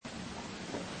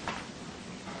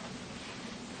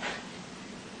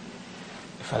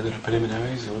If I do the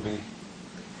preliminaries, it will be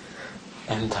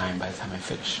end time by the time I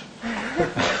finish.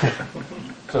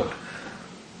 So,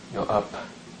 you're up.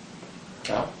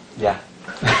 Now? Yeah.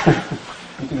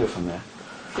 You can do it from there.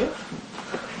 Yeah.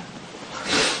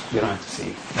 You don't have to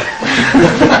see.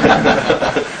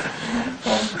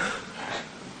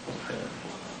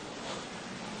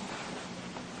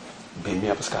 Beat me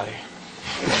up, Scotty.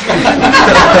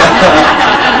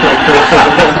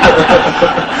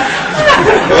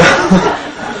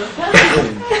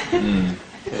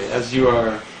 Okay, as you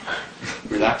are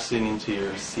relaxing into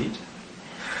your seat,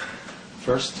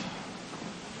 first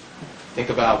think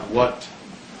about what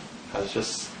has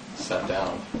just sat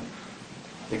down.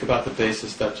 Think about the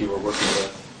basis that you are working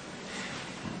with,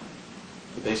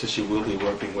 the basis you will be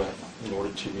working with in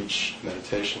order to reach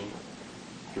meditation.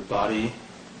 Your body,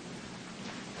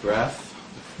 breath,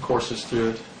 the courses through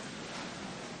it,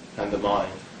 and the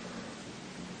mind.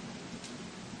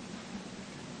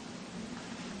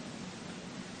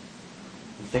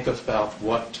 And think about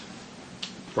what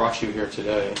brought you here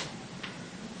today.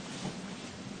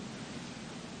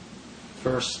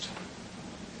 First,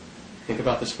 think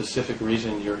about the specific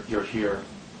reason you're here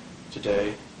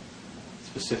today,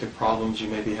 specific problems you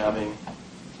may be having,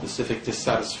 specific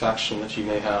dissatisfaction that you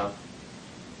may have.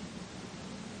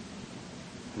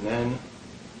 And then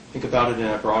think about it in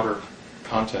a broader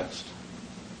context.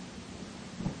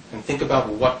 And think about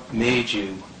what made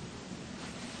you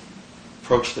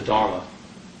approach the Dharma.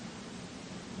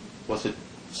 Was it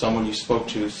someone you spoke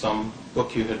to, some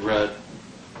book you had read,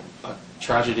 a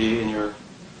tragedy in your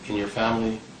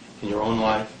family, in your own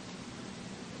life?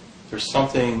 There's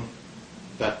something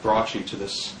that brought you to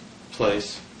this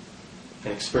place,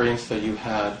 an experience that you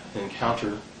had, an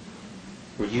encounter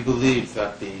where you believed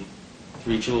that the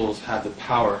three jewels had the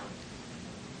power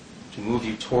to move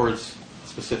you towards a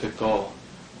specific goal,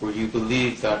 where you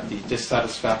believed that the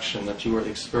dissatisfaction that you were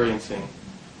experiencing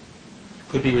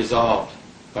could be resolved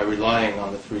by relying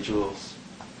on the three jewels.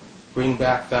 Bring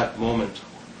back that moment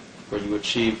where you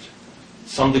achieved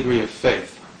some degree of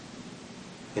faith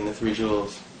in the three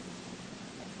jewels,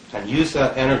 and use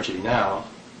that energy now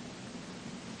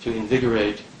to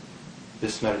invigorate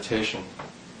this meditation,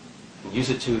 and use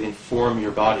it to inform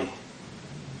your body.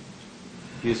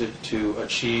 Use it to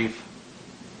achieve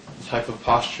the type of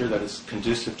posture that is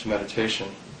conducive to meditation,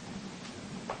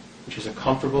 which is a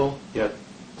comfortable yet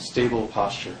stable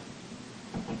posture.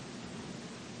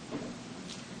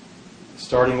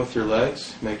 Starting with your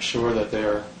legs, make sure that they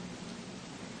are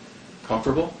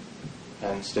comfortable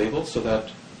and stable so that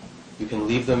you can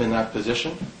leave them in that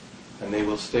position and they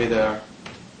will stay there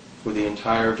for the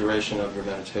entire duration of your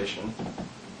meditation.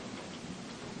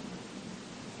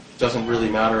 It doesn't really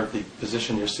matter the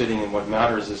position you're sitting in. What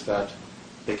matters is that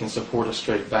they can support a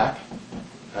straight back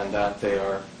and that they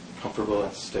are comfortable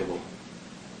and stable.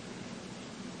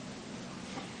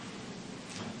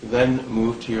 Then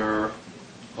move to your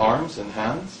arms and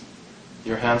hands.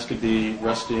 Your hands could be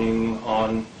resting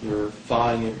on your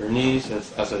thigh and your knees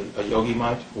as a yogi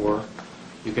might, or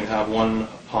you can have one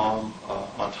palm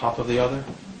on top of the other.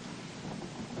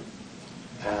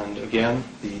 And again,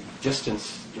 the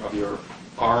distance of your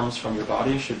arms from your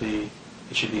body should be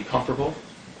comfortable.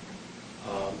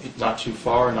 Not too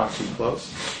far, not too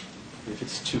close. If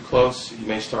it's too close, you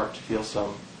may start to feel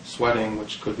some sweating,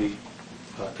 which could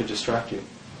distract you.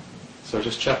 So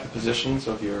just check the positions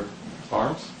of your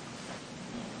arms.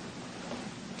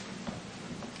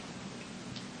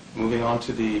 Moving on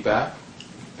to the back.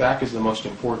 Back is the most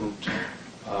important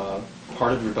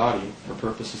part of your body for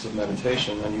purposes of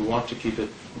meditation, and you want to keep it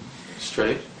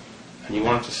straight, and you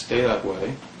want it to stay that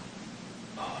way,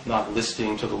 not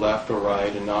listing to the left or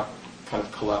right, and not kind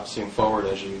of collapsing forward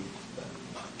as you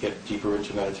get deeper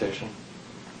into meditation.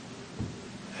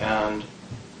 And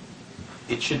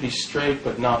it should be straight,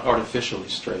 but not artificially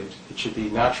straight. It should be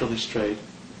naturally straight.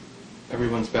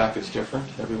 Everyone's back is different.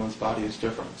 Everyone's body is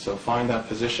different. So find that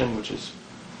position which is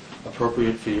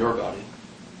appropriate for your body.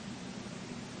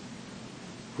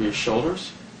 For your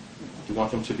shoulders, you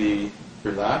want them to be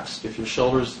relaxed. If your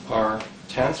shoulders are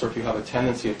tense, or if you have a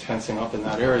tendency of tensing up in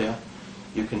that area,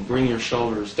 you can bring your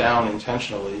shoulders down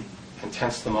intentionally and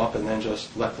tense them up and then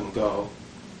just let them go.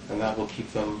 And that will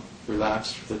keep them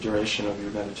relaxed for the duration of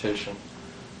your meditation.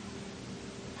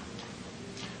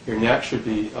 Your neck should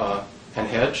be, and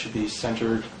head should be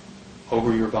centered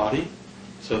over your body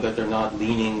so that they're not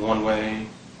leaning one way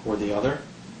or the other.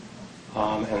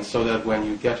 And so that when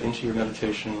you get into your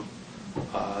meditation,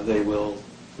 they will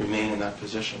remain in that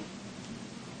position.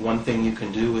 One thing you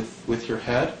can do with your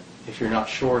head, if you're not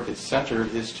sure if it's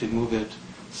centered, is to move it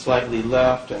slightly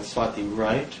left and slightly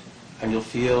right, and you'll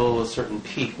feel a certain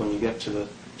peak when you get to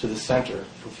to the center.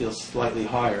 It'll feel slightly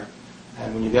higher.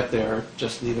 And when you get there,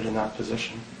 just leave it in that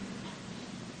position.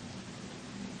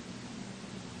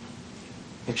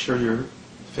 Make sure your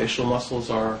facial muscles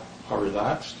are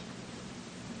relaxed.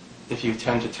 If you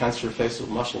tend to tense your facial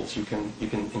muscles, you can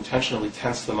intentionally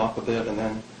tense them up a bit and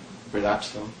then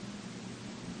relax them.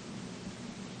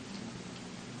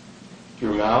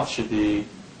 Your mouth should be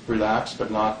relaxed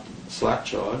but not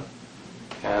slack-jawed,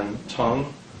 and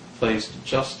tongue placed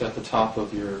just at the top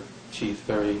of your teeth,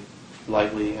 very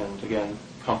lightly and, again,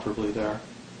 comfortably there.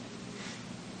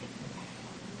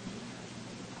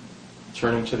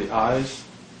 Turning to the eyes,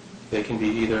 they can be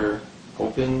either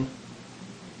open,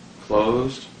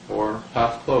 closed, or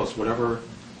half closed, whatever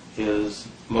is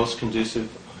most conducive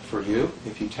for you.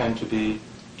 If you tend to be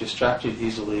distracted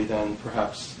easily, then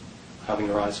perhaps having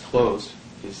your eyes closed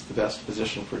is the best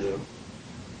position for you.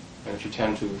 And if you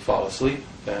tend to fall asleep,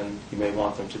 then you may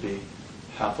want them to be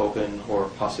half open or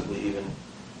possibly even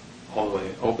all the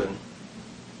way open.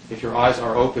 If your eyes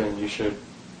are open, you should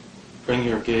bring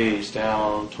your gaze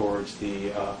down towards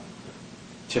the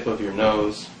tip of your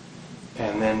nose,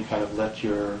 and then kind of let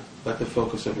the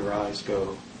focus of your eyes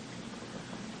go.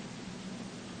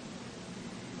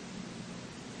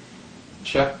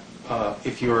 Check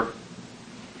if you're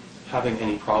having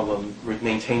any problem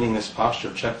maintaining this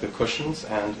posture. Check the cushions,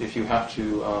 and if you have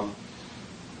to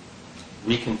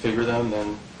reconfigure them,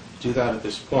 then do that at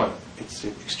this point. It's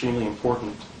extremely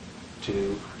important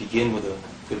to begin with a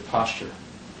good posture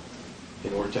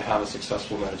in order to have a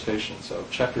successful meditation. So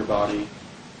check your body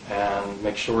and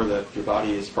make sure that your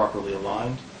body is properly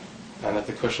aligned and that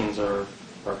the cushions are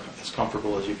as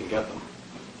comfortable as you can get them.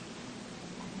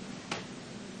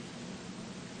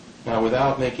 Now,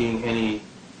 without making any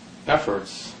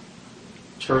efforts,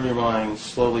 turn your mind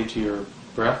slowly to your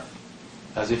breath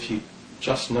as if you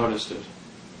just noticed it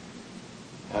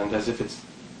and as if it's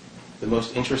the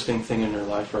most interesting thing in your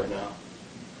life right now.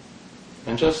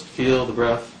 And just feel the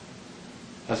breath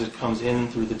as it comes in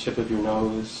through the tip of your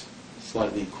nose,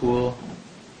 slightly cool,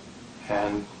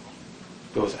 and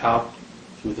goes out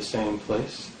through the same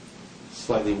place,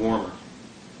 slightly warmer.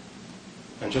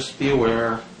 And just be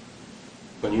aware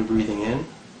when you're breathing in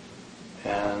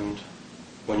and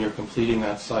when you're completing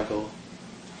that cycle,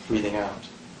 breathing out.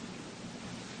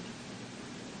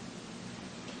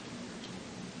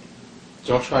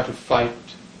 Don't try to fight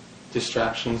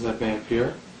distractions that may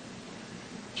appear.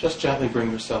 Just gently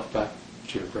bring yourself back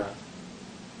to your breath.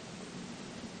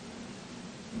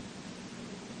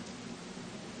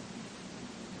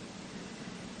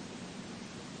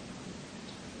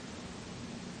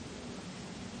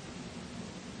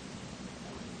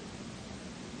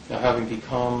 Now, having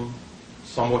become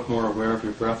somewhat more aware of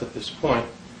your breath at this point,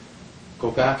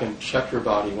 go back and check your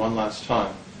body one last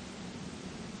time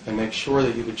and make sure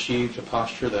that you've achieved a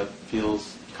posture that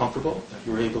feels comfortable, that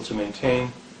you're able to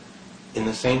maintain in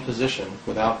the same position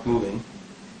without moving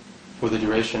for the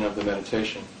duration of the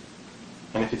meditation.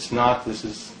 And if it's not, this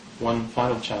is one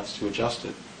final chance to adjust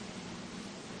it.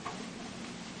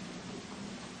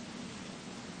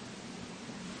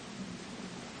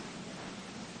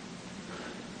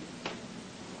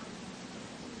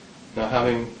 Now,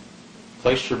 having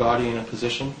placed your body in a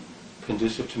position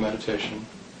conducive to meditation,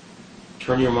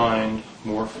 turn your mind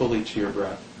more fully to your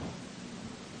breath.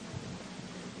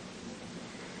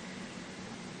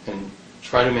 And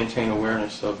try to maintain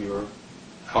awareness of your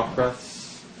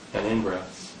out-breaths and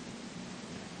in-breaths.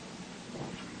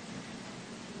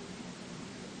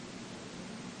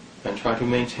 And try to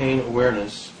maintain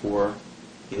awareness for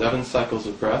 11 cycles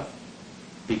of breath,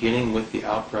 beginning with the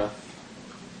out-breath,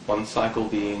 one cycle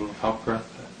being out-breath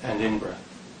and in-breath.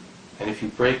 And if you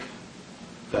break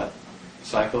that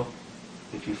cycle,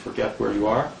 if you forget where you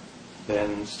are,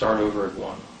 then start over at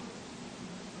 1.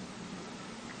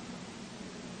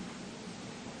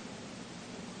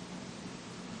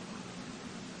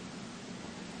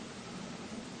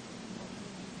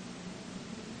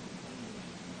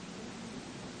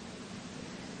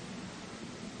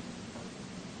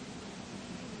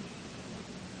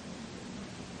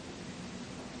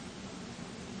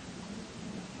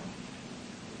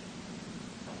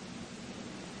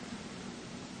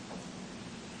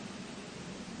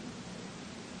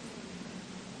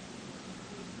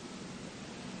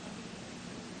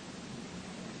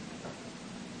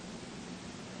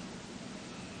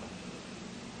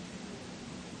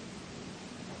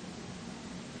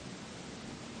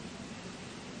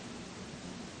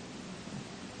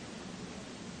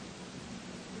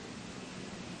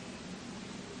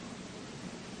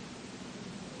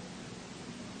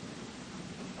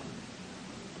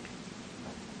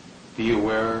 Be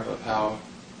aware of how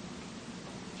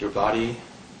your body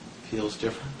feels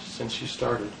different since you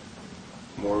started?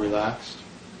 More relaxed?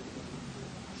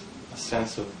 A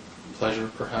sense of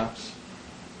pleasure, perhaps?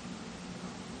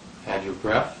 And your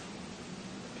breath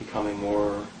becoming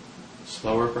more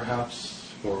slower, perhaps,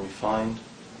 more refined?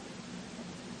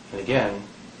 And again,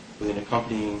 with an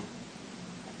accompanying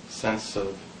sense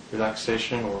of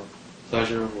relaxation or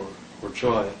pleasure or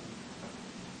joy.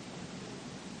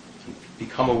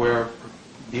 Become aware,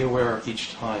 be aware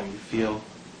each time you feel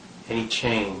any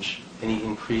change, any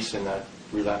increase in that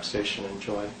relaxation and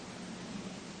joy.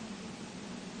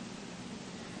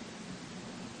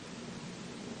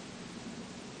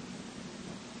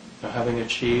 Now, having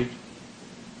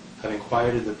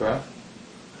quieted the breath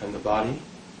and the body,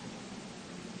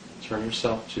 turn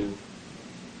yourself to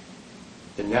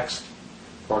the next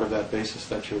part of that basis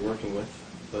that you're working with,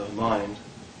 the mind.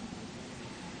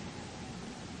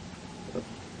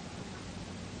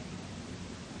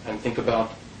 And think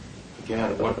about,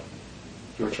 again, what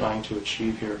you're trying to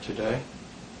achieve here today.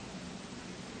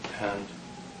 And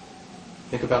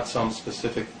think about some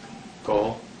specific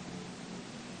goal.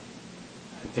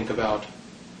 And think about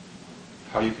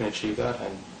how you can achieve that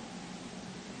and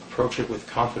approach it with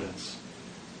confidence.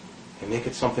 And make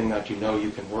it something that you know you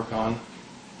can work on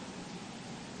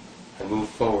and move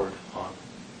forward on.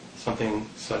 Something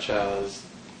such as,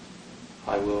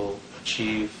 I will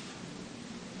achieve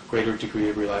a greater degree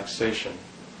of relaxation.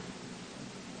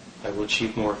 I will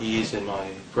achieve more ease in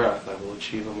my breath. I will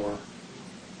achieve a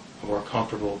more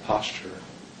comfortable posture,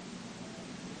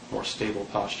 more stable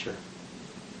posture.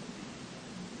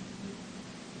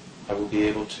 I will be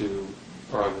able to,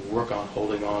 or I will work on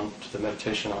holding on to the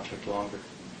meditation object longer.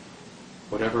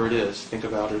 Whatever it is, think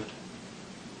about it,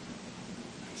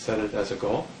 set it as a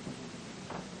goal,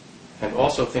 and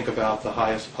also think about the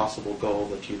highest possible goal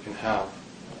that you can have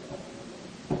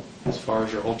as far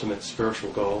as your ultimate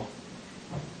spiritual goal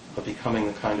of becoming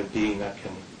the kind of being that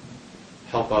can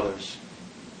help others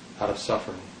out of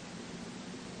suffering.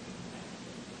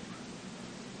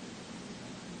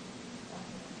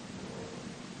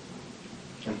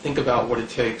 And think about what it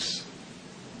takes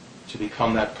to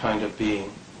become that kind of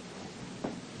being,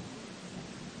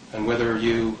 and whether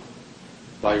you,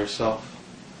 by yourself,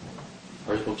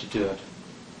 are able to do it.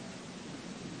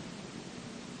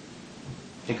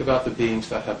 Think about the beings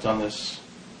that have done this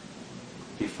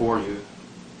before you.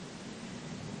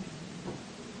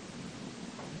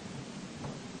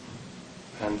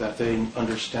 And that they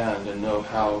understand and know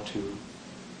how to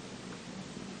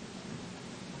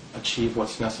achieve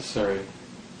what's necessary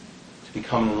to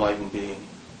become an enlightened being.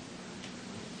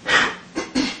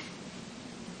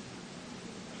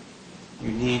 You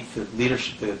need the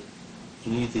leadership,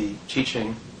 you need the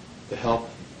teaching, the help,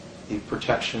 the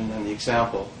protection, and the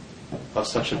example of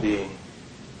such a being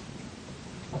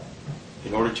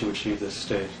in order to achieve this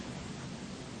state.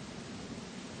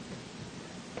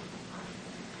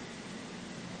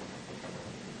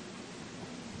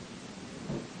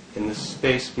 In the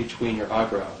space between your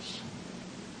eyebrows,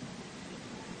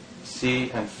 see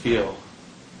and feel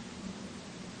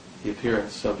the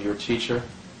appearance of your teacher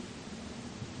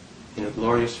in a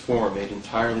glorious form made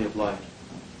entirely of light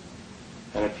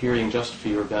and appearing just for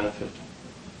your benefit,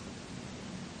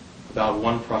 about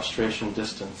one prostration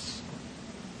distance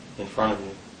in front of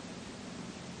you.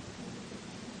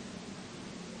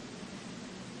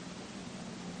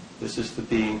 This is the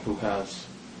being who has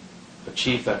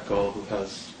achieved that goal, who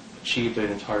has achieved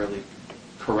an entirely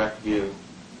correct view,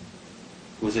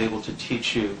 who is able to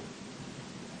teach you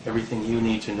everything you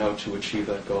need to know to achieve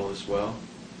that goal as well,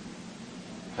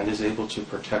 and is able to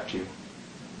protect you.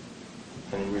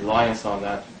 And in reliance on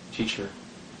that teacher,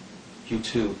 you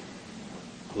too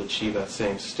will achieve that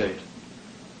same state.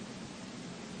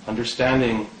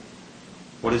 Understanding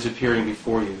what is appearing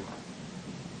before you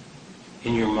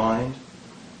in your mind,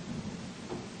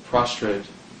 prostrate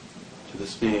to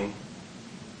this being.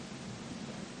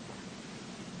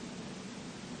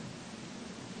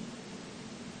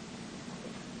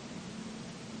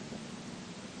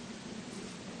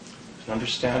 And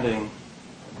understanding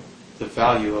the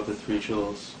value of the three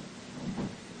jewels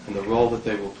and the role that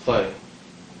they will play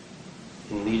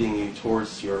in leading you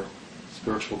towards your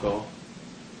spiritual goal.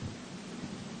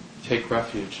 Take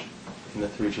refuge in the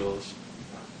three jewels.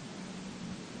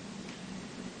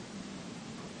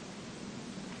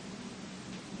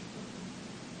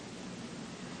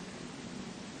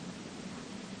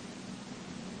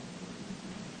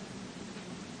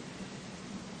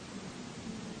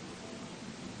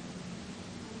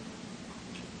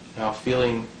 Now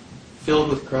feeling filled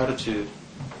with gratitude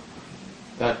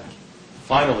that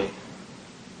finally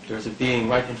there's a being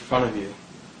right in front of you,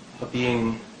 a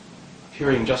being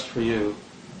appearing just for you,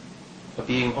 a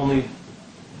being only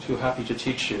too happy to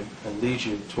teach you and lead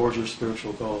you towards your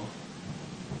spiritual goal.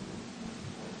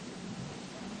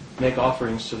 Make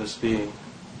offerings to this being.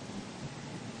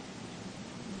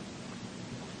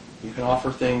 You can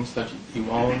offer things that you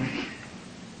own,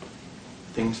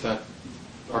 things that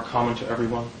are common to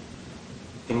everyone,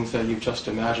 things that you've just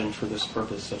imagined for this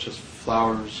purpose, such as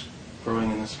flowers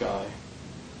growing in the sky.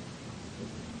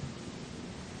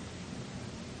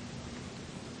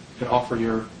 You can offer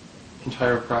your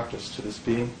entire practice to this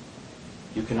being.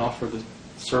 You can offer the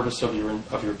service of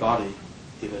your body,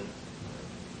 even.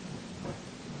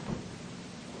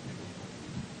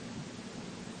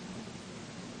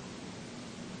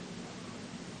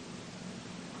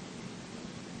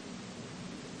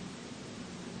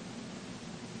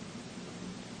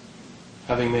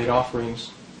 Having made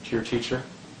offerings to your teacher,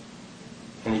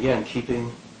 and again,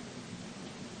 keeping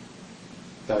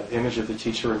that image of the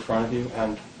teacher in front of you,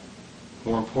 and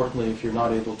more importantly, if you're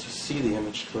not able to see the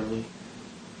image clearly,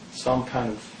 some kind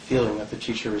of feeling that the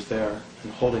teacher is there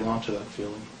and holding on to that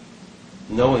feeling,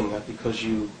 knowing that because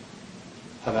you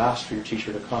have asked for your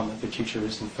teacher to come, that the teacher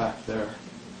is in fact there.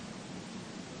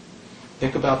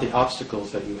 Think about the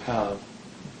obstacles that you have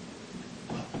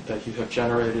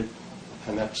generated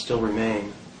and that still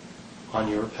remain on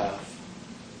your path.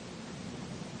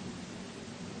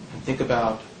 And think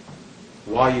about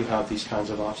why you have these kinds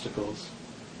of obstacles.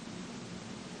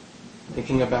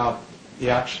 Thinking about the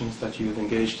actions that you've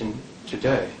engaged in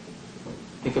today.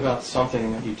 Think about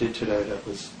something that you did today that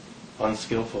was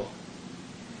unskillful.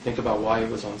 Think about why it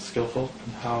was unskillful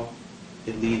and how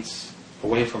it leads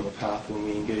away from the path when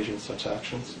we engage in such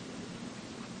actions.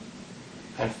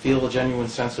 And feel a genuine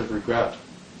sense of regret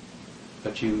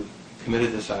that you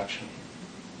committed this action.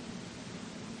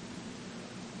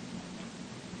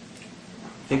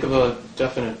 Think of a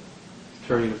definite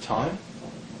period of time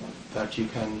that you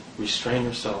can restrain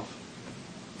yourself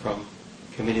from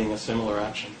committing a similar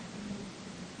action.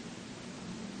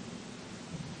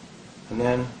 And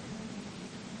then,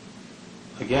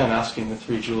 again, asking the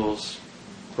three jewels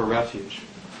for refuge,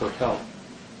 for help.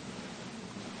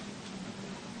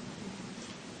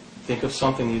 Think of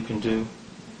something you can do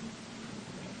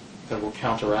that will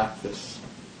counteract this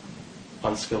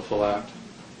unskillful act.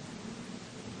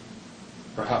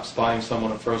 Perhaps buying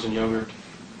someone a frozen yogurt,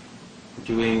 or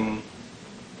doing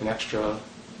an extra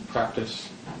practice.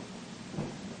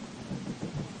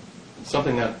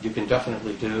 Something that you can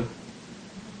definitely do,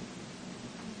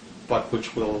 but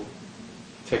which will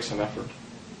take some effort,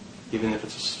 even if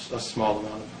it's a small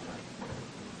amount of effort.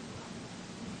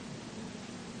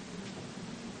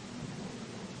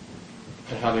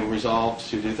 And having resolved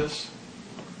to do this,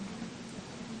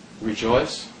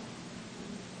 rejoice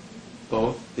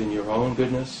both in your own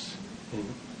goodness, in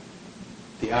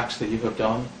the acts that you have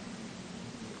done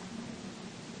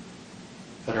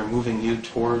that are moving you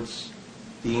towards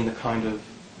being the kind of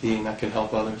being that can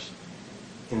help others,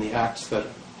 in the acts that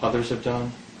others have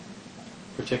done,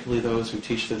 particularly those who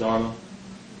teach the Dharma,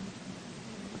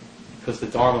 because the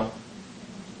Dharma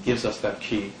gives us that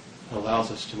key and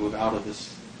allows us to move out of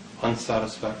this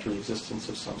unsatisfactory existence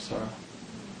of samsara.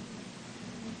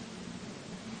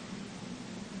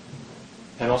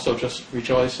 And also just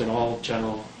rejoice in all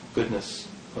general goodness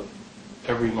of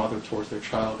every mother towards their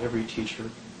child, every teacher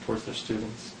towards their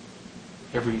students,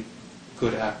 every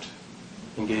good act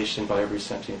engaged in by every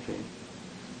sentient being.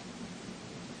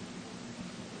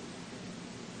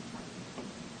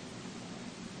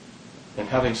 And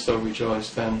having so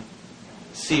rejoiced, then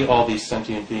see all these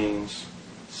sentient beings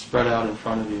spread out in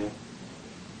front of you,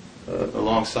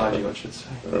 alongside you, I should say.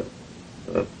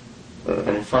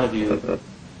 And in front of you,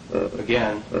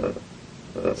 again,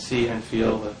 see and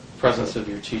feel the presence of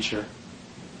your teacher.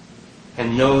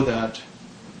 And know that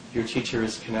your teacher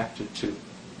is connected to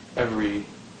every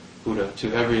Buddha,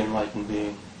 to every enlightened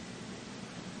being.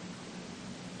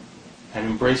 And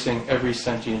embracing every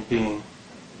sentient being,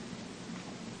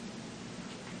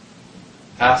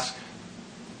 ask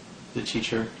the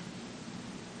teacher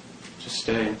to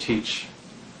stay and teach,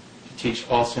 to teach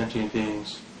all sentient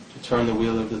beings, to turn the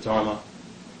wheel of the Dharma,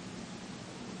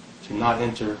 to not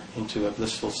enter into a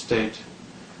blissful state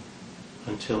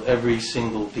until every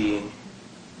single being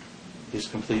is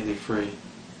completely free,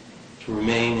 to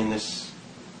remain in this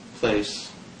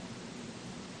place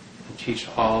and teach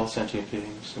all sentient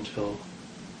beings until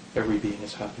every being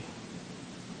is happy.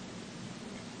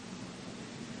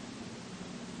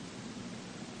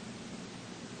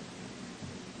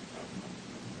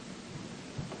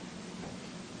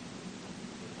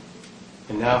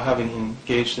 And now, having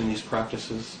engaged in these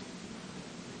practices,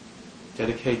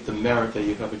 dedicate the merit that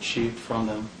you have achieved from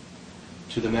them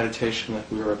to the meditation that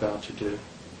we are about to do.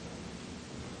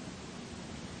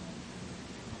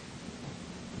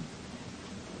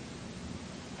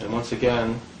 And once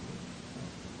again,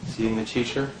 seeing the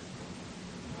teacher,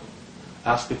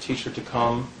 ask the teacher to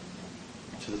come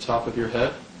to the top of your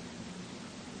head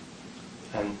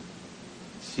and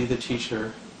see the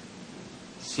teacher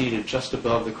seated just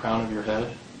above the crown of your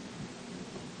head,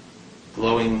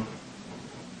 glowing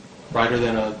brighter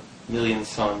than 1,000,000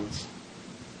 suns,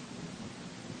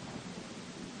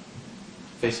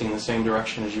 facing in the same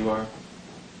direction as you are.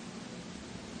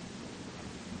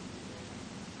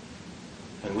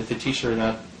 And with the teacher in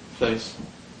that place,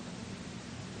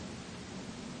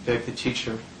 beg the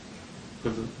teacher for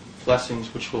the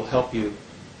blessings which will help you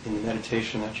in the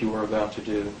meditation that you are about to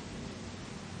do.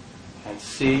 And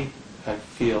see and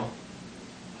feel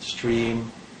a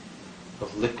stream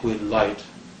of liquid light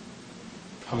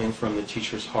coming from the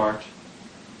teacher's heart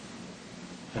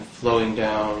and flowing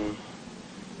down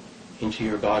into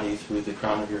your body through the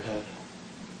crown of your head.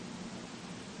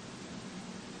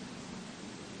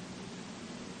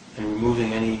 And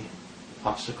removing any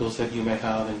obstacles that you may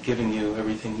have and giving you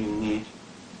everything you need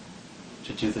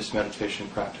to do this meditation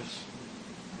practice.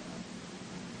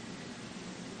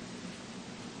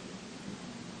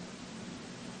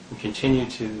 And continue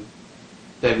to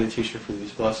beg the teacher for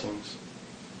these blessings.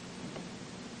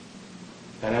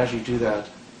 And as you do that,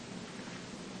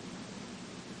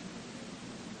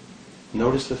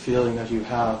 notice the feeling that you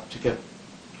have to get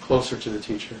closer to the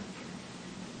teacher,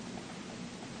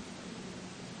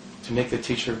 to make the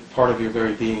teacher part of your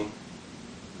very being.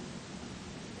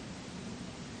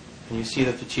 And you see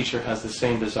that the teacher has the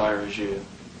same desire as you.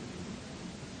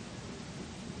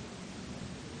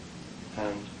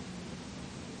 And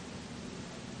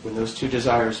when those two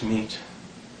desires meet,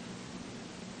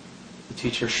 the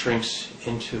teacher shrinks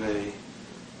into a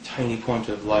tiny point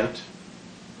of light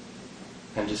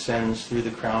and descends through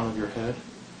the crown of your head,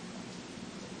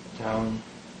 down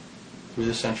through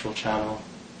the central channel,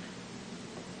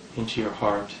 into your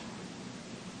heart.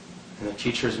 And the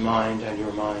teacher's mind and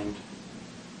your mind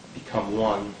become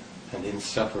one and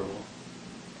inseparable.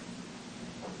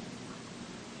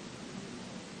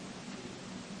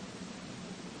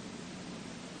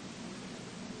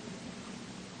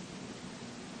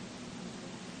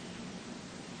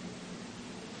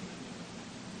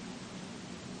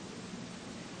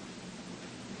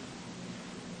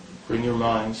 Bring your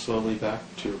mind slowly back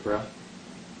to your breath.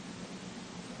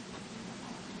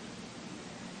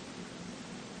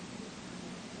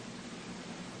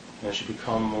 As you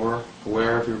become more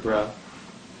aware of your breath,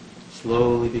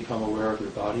 slowly become aware of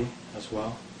your body as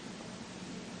well.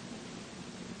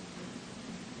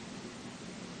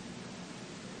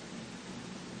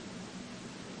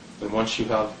 And once you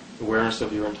have awareness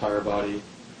of your entire body,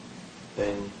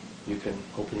 then you can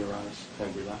open your eyes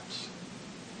and relax.